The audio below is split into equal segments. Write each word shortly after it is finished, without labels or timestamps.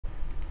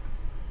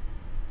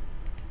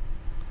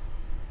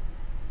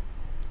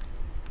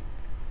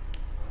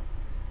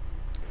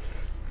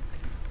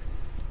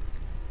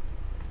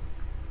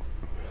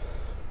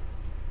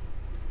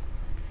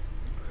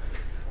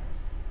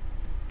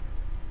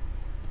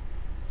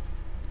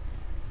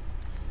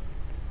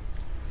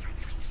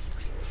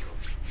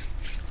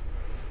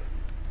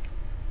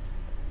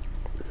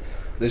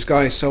This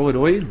guy is so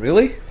annoying,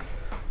 really?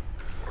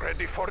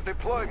 Ready for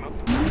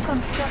deployment. New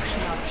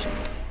construction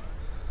options.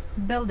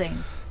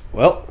 Building.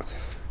 Well,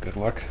 good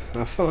luck.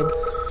 Have fun.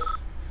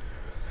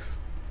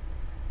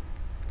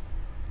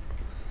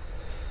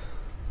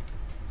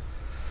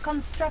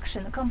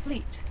 Construction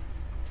complete.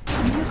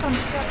 New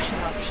construction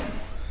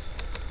options.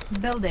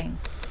 Building.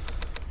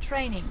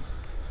 Training.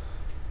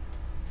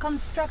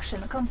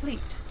 Construction complete.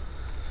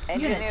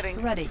 Engineering.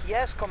 Unit ready.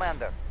 Yes,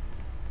 Commander.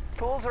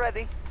 Tools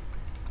ready.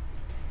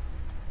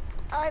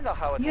 I know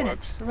how it Unit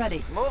works.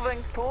 ready.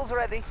 Moving. Tools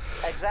ready.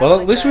 Well,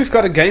 at least we've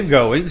got a game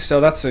going, so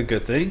that's a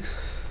good thing.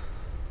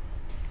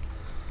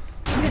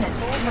 Unit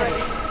Tools ready.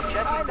 ready.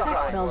 Checking the Tech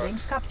line. building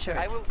captured.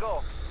 I will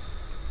go.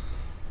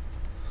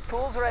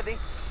 Tools ready.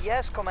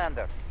 Yes,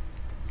 Commander.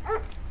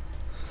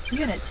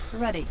 Unit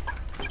ready.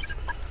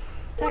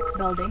 Tech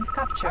building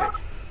captured.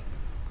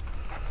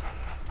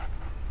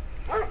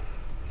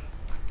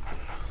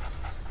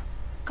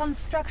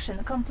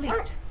 Construction complete.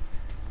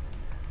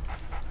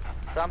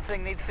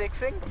 Something need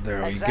fixing?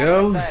 There we Examine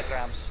go.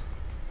 Diagrams.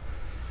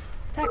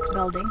 Tech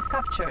building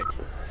captured.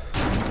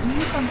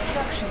 New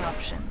construction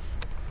options.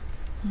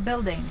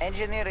 Building.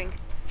 Engineering.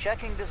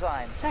 Checking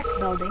design. Tech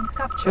building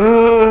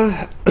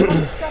captured.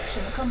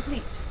 Construction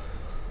complete.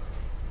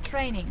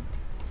 Training.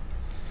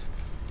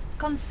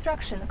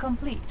 Construction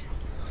complete.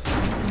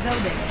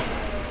 Building.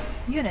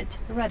 Unit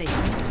ready.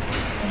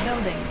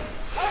 Building.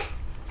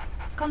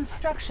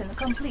 Construction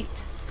complete.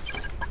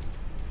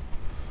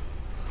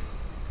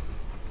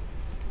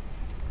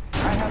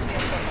 I have the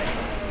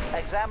information.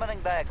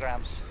 Examining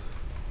diagrams.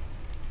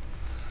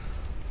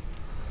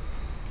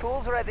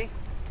 Tools ready.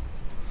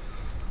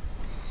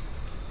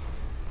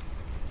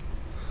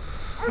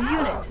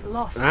 Unit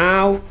lost.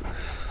 Ow!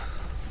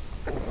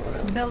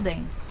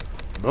 Building.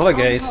 Not a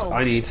gate. hold.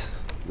 I need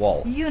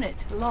wall. Unit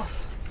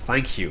lost.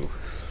 Thank you.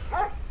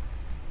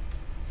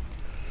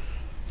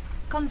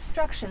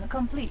 Construction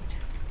complete.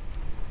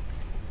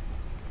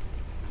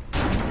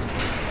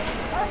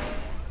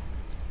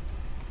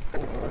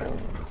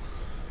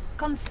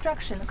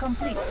 Construction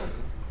complete.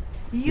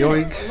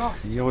 Unit Yoink.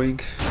 lost.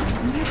 Yoink.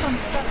 New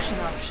construction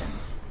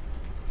options.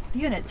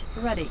 Unit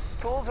ready.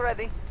 Tools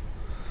ready.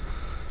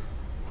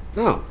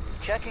 No.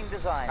 Checking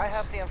design. I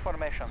have the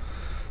information.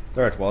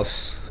 There it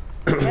was.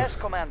 Yes,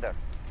 Commander.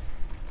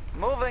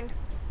 Moving.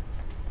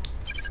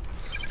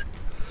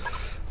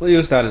 We'll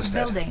use that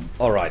instead. Building.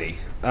 Alrighty.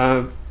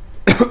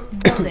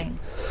 Building.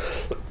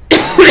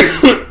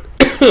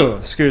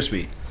 Excuse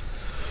me.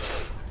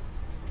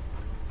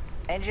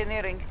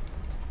 Engineering.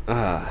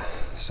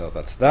 So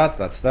that's that,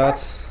 and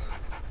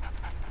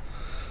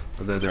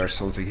then there's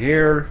something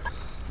here,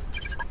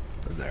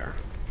 and there.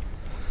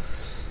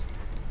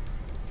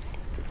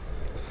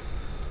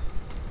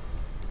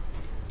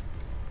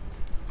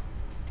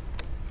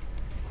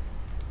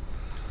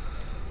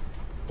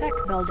 Tech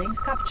building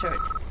captured.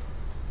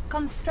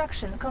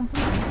 Construction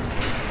complete.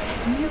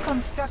 New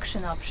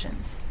construction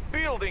options.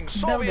 Building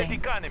Soviet Building.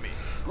 economy.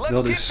 Let's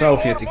Building keep the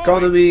Soviet war moving.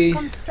 economy.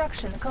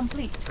 Construction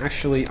complete.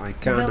 Actually, I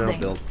can now Building.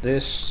 build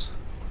this.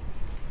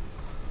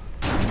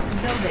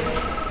 Building.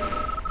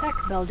 Tech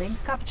building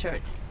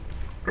captured.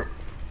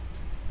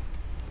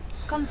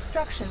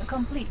 Construction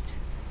complete.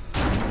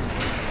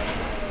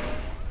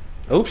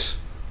 Oops.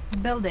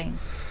 Building.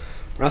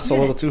 That's a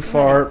little Unit too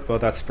far, ready.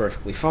 but that's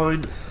perfectly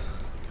fine.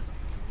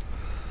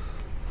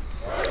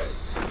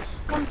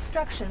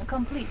 Construction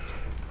complete.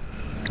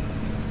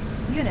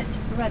 Unit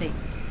ready.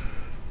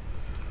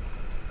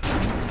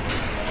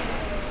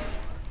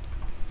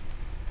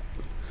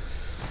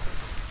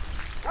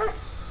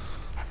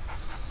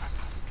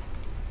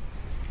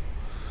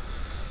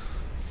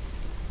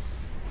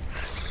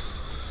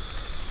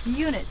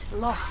 Unit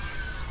lost.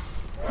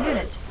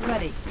 Unit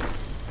ready.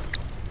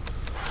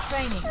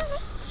 Training.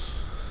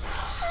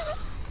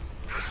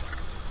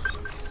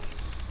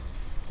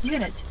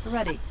 Unit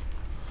ready.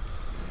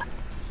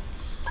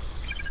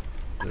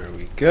 There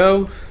we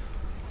go.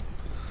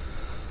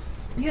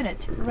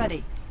 Unit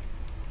ready.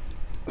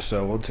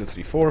 So 1, 2,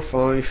 3, 4,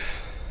 5.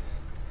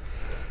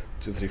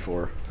 2, 3,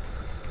 4.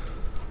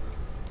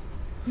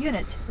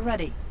 Unit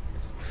ready.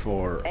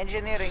 4,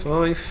 Engineering.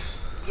 5.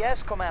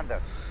 Yes,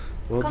 Commander.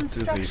 1, 2,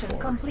 3, Construction 4.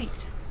 complete.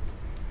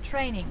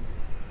 Training.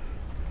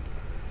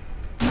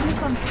 New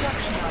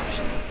construction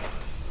options.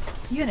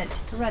 Unit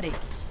ready.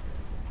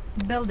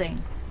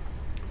 Building.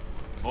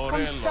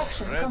 Borello,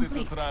 Construction ready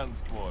complete. to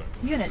transport.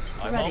 Unit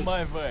I'm ready. on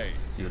my way.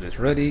 Unit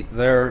ready.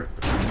 There.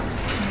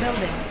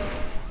 Building.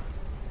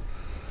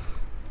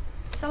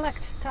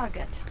 Select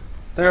target.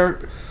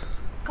 There.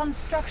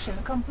 Construction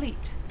complete.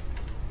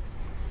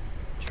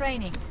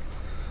 Training.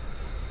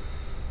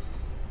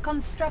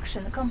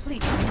 Construction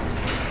complete.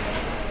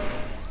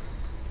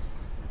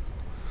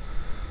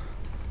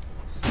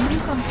 New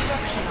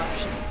construction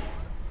options.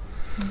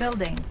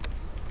 Building.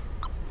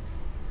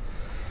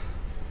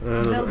 And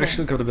I'm Building.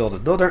 actually going to build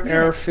another Unit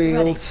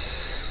airfield. ready.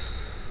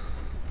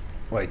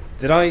 Wait,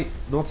 did I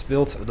not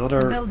build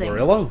another Building.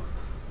 Murillo?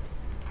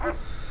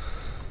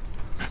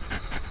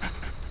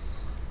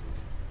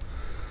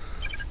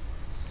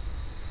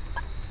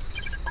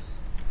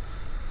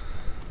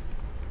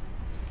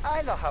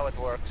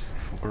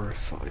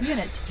 5.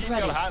 Unit Keep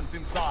ready. your hands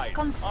inside.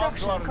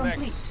 Construction On to our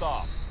complete. next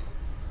stop.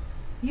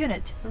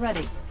 Unit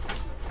ready.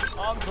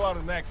 On to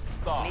our next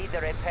stop. Need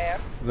a repair.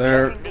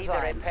 There. Checking need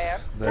a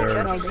repair. There.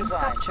 Checking Building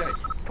design. captured.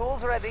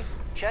 Tools ready.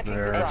 Checking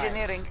There. design.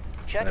 Engineering.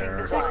 Checking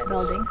There. design.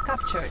 Building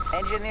captured.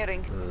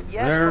 Engineering. And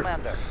Yes, there.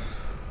 Commander.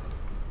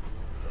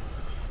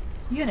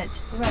 Unit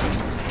ready.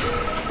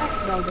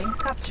 Tech building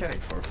captured.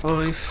 4,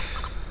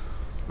 5.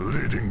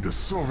 Leading the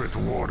Soviet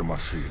war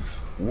machine.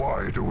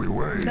 Why do we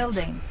wait?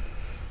 Building.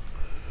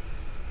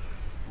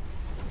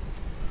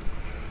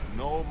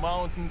 No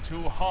mountain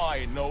too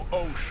high, no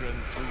ocean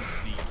too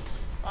deep.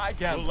 I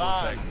can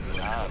protect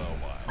the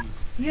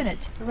otherwise.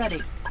 Unit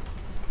ready.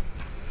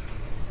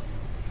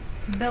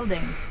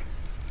 Building.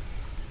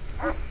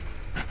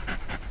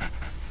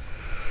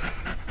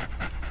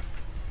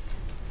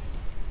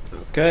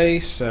 Okay,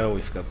 so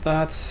we've got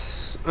that.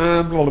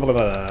 And blah, blah, blah,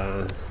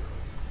 blah.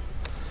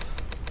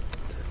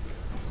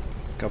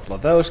 Couple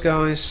of those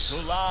guys.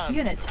 To land.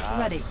 Unit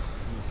ready.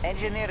 To sea.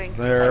 Engineering.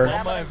 There.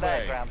 On my Examining way.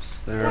 diagrams.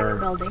 Tech There.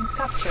 building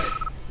captured.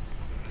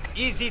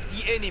 Is it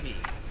the enemy?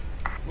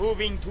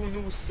 Moving to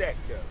new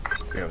sector.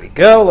 Here we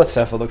go. Let's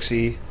have a look.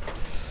 See.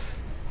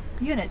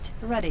 Unit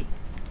ready.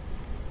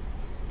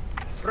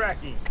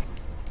 Tracking.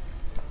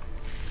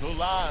 To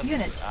land.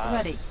 Unit and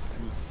ready.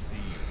 To sea.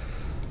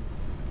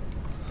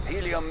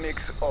 Helium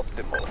mix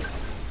optimal.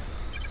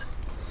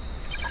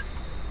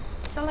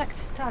 Select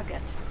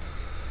target.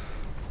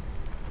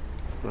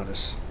 That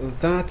is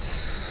that. To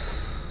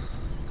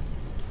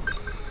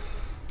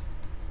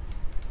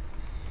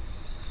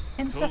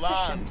Insufficient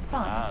land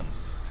funds.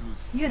 and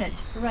to sea.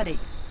 Unit ready.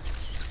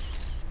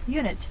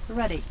 Unit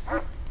ready.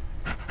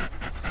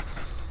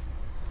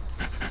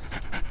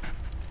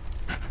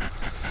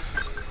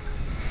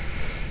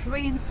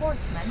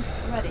 Reinforcements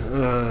ready.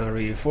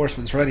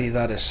 Reinforcements ready.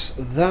 That is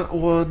that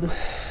one.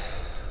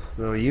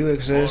 Now you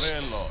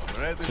exist. Morello,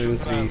 ready 2, to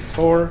 3,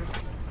 transport.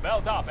 4.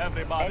 Belt up,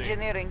 everybody.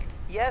 Engineering.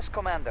 Yes,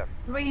 Commander.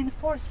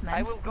 Reinforcements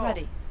I will go.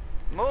 ready.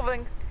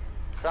 Moving.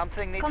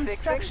 Something needs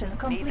Construction fixing.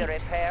 complete. Need a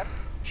repair.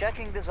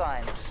 Checking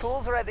design.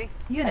 Tools ready.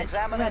 Unit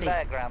Examining ready.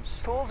 diagrams.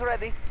 Tools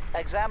ready.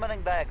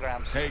 Examining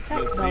diagrams. Takes Tech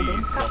the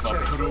building seats of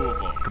captured.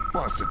 approval.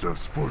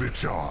 Capacitors fully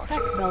charged.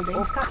 Tech building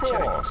Of captured.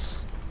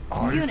 course.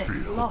 I Unit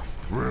feel lost.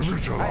 I have the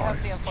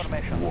revitalized.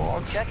 information.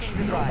 What? Checking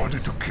design. Nobody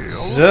to kill?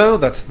 So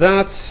that's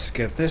that.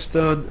 Get this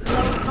done. Low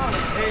power.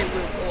 They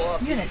will go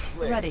up in Unit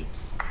flames. ready.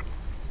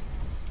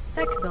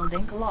 Tech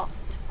building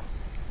lost.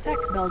 Tech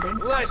building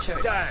Let's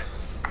captured.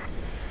 dance.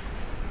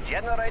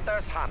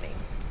 Generators humming.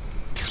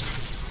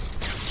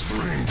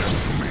 Bring them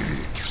to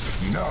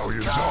me. Now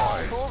you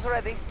die. Tools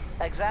ready.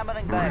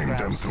 Examining Bring them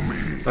diagrams. to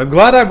me. I'm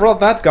glad I brought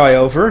that guy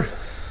over.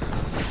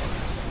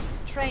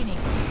 Training.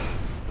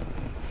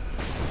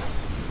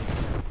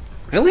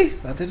 Really?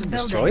 That didn't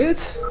Building. destroy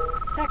it?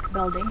 Tech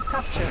building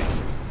captured.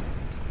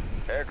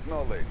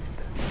 Acknowledged.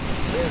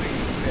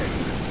 Very good.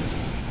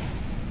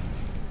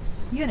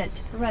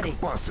 Unit ready.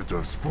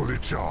 Capacitors fully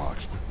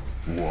charged.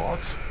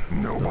 What?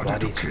 Nobody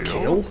Nobody to to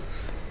kill? kill?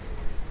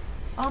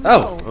 On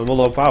Oh, hold. I'm a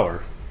low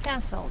power.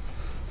 Cancelled.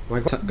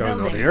 What's going on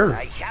Building. here?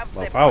 I have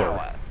Low the power.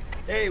 power.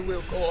 They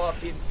will go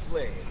up in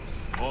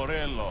flames.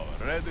 Morello,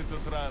 ready to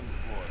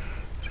transport.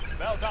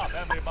 Belt up,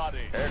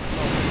 everybody.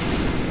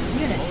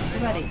 Unit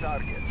ready.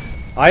 Target.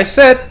 I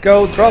said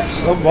go drop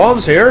some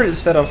bombs here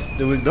instead of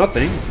doing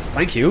nothing.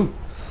 Thank you.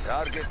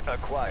 Target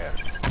acquired.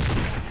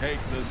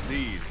 Takes the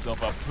seats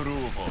of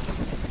approval.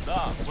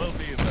 That will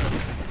be there.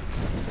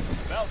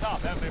 Belt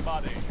up,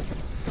 everybody.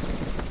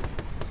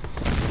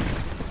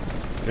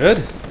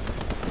 Good.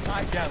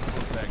 I can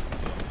protect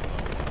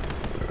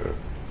them.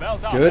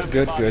 Belt up, Good,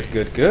 good, everybody. good,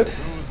 good, good.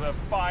 Through the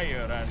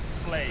fire and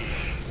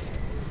flames.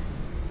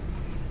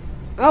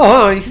 Oh,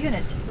 hi.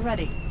 Unit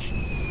ready.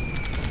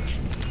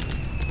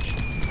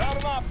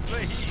 Turn up the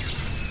heat.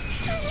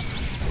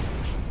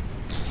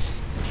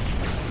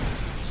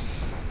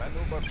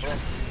 Maneuver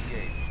promptly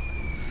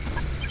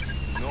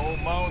engaged. No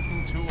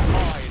mountain too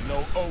high,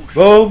 no ocean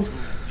Boom. too deep.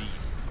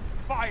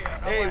 Fire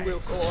They away. will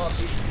go up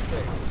in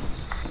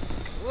flames.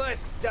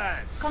 Let's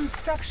dance.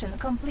 Construction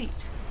complete.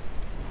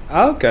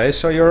 Okay,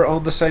 so you're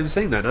on the same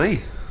thing then, eh?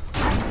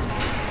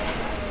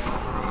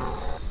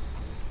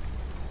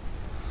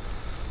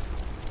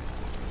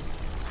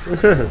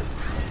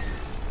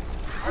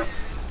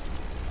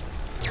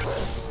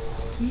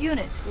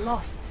 Unit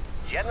lost.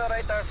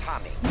 Generators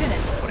humming. Unit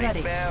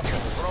ready. Prepare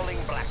for rolling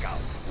blackout.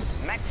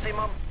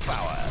 Maximum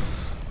power.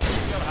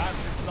 Keep your hands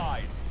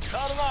inside.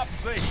 Turn up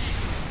the heat.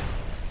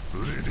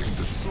 Leading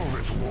the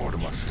Soviet war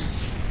machine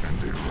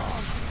and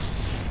Iran.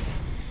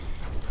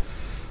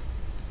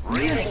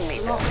 Reading Unit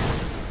meter.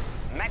 lost.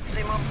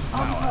 Maximum On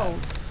power. hold.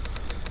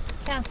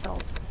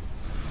 Cancelled.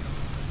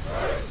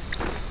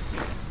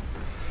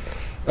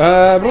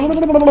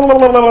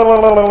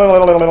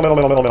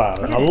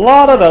 A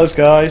lot of those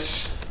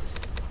guys.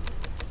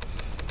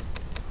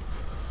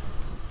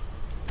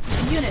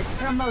 Unit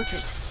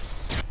promoted.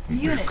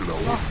 Unit Nicola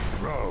will lost. be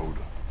proud.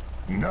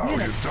 Now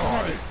Unit you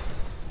die. ready.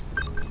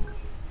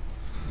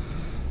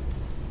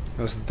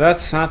 Because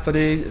that's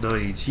happening, and I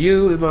need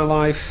you in my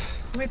life.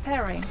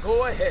 Repairing.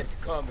 Go ahead,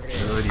 comrade.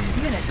 And I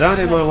need Unit that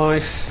in my ready.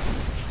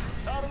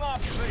 life. Turn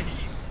up the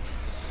heat.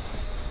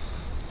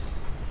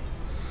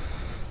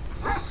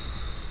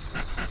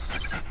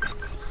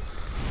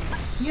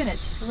 Unit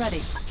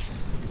ready.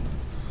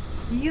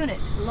 Unit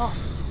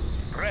lost.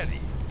 Ready.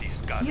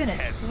 Discuss Unit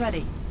head.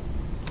 ready.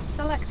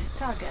 Select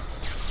target.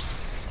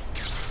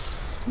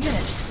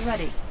 Unit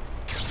ready.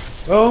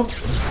 Oh,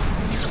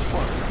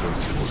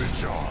 Buster's fully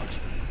charged.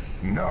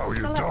 Now you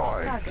Select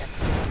die. target.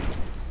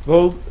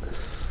 boom.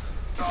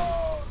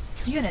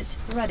 Unit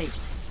ready.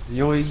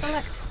 Yoink.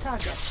 Select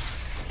target.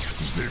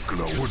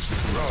 Nicola would be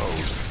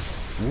proud.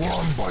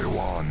 One by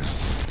one.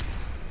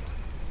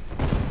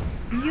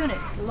 Unit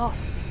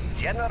lost.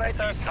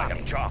 Generators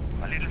on job.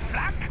 A little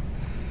flak.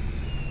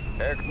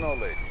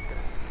 Acknowledged.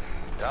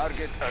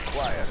 Target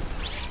acquired.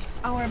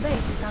 Our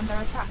base is under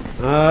attack.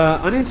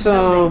 I need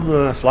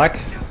some flak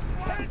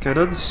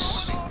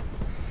cannons.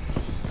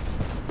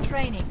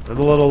 Training. I'm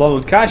a little low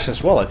in cash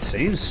as well, it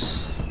seems.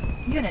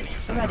 Unit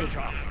ready.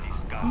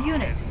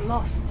 Unit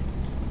lost.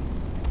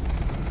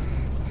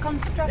 They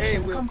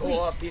Construction will complete.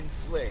 go up in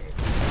flames.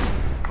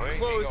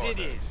 Close it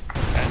in.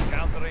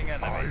 Encountering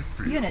enemy. I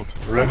feel Unit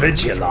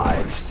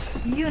Revitalized.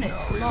 Unit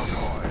lost.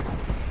 die.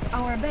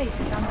 Our base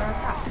is under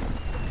attack.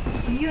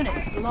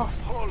 Unit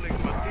lost. Holding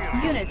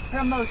material. Unit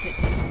promoted.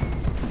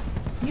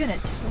 Unit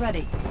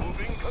ready.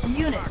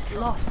 Unit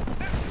lost.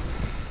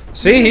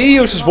 See, he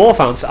uses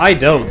wolfhounds, I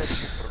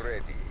don't.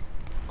 Ready.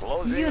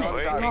 Closing Unit on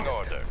waiting lost.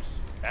 orders. Unit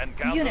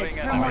Encountering enemy.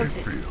 I promoted.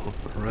 feel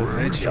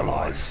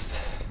Revitalized.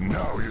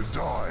 Now you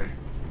die.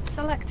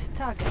 Select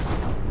target.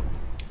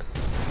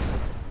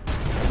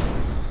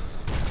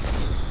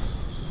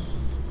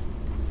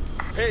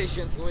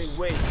 Patiently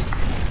wait.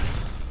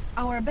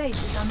 Our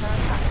base is under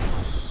attack.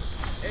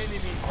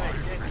 Enemies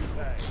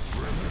identified.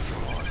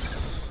 Revitalized.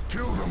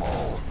 Kill them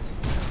all.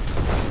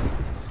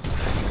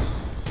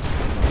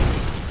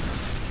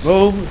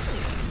 Boom.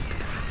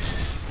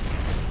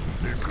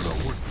 Nicola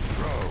would be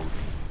proud.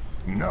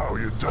 Now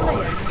you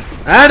die.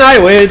 And I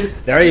win.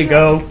 There you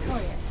go.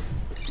 Victorious.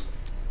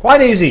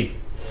 Quite easy.